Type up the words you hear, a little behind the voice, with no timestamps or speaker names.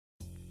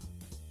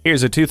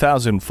Here's a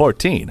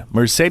 2014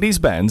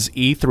 Mercedes-Benz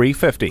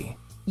E350.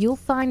 You'll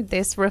find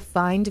this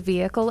refined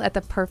vehicle at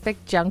the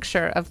perfect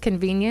juncture of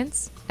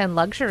convenience and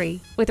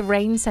luxury, with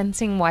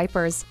rain-sensing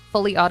wipers,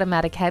 fully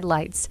automatic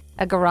headlights,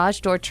 a garage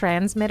door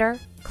transmitter,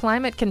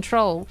 climate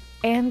control,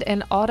 and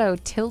an auto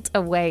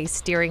tilt-away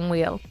steering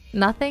wheel.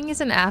 Nothing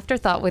is an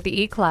afterthought with the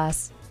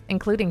E-Class,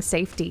 including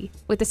safety,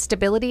 with the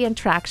stability and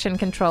traction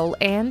control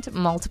and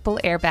multiple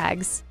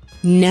airbags.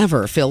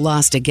 Never feel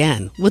lost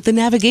again with the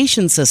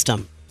navigation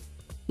system.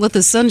 Let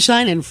the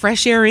sunshine and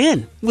fresh air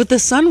in with the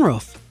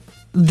sunroof.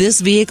 This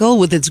vehicle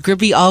with its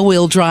grippy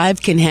all-wheel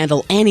drive can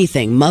handle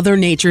anything Mother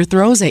Nature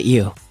throws at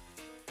you.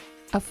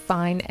 A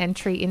fine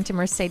entry into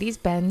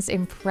Mercedes-Benz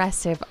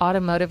impressive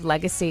automotive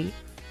legacy.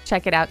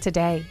 Check it out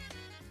today.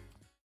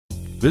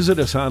 Visit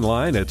us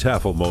online at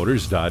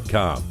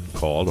tafelmotors.com.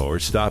 Call or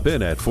stop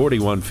in at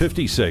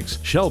 4156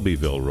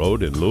 Shelbyville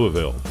Road in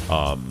Louisville.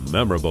 A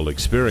memorable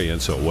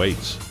experience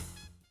awaits.